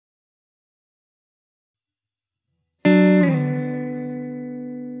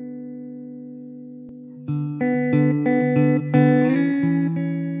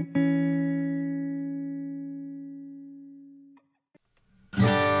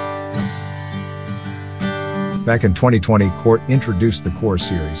Back in 2020, Cort introduced the Core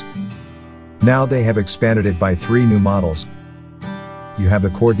series. Now they have expanded it by 3 new models. You have the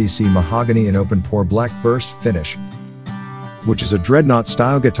Core-DC Mahogany in open pore black burst finish, which is a dreadnought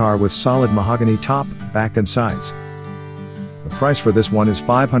style guitar with solid mahogany top, back and sides. The price for this one is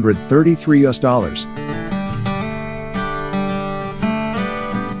 $533.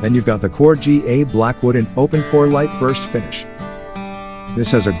 Then you've got the Core-GA Blackwood in open pore light burst finish.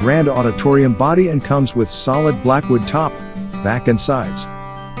 This has a grand auditorium body and comes with solid Blackwood top, back and sides.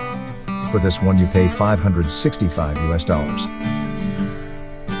 For this one you pay $565.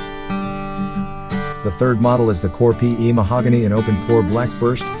 The third model is the 𝗀𝗡𝗧𝗏 Mahogany in open pore black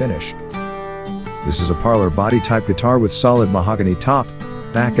burst finish. This is a parlor body type guitar with solid mahogany top,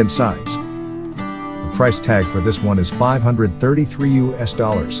 back and sides. The price tag for this one is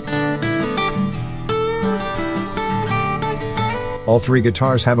 $533. All 3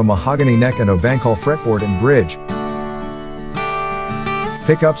 guitars have a mahogany neck and 𝗬𝗏𝗀𝗏 fretboard and bridge.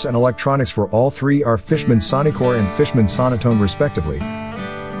 Pickups and electronics for all 3 are Fishman Sonicore and Fishman Sonotone respectively.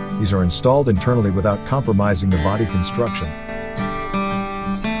 These are installed internally without compromising the body construction.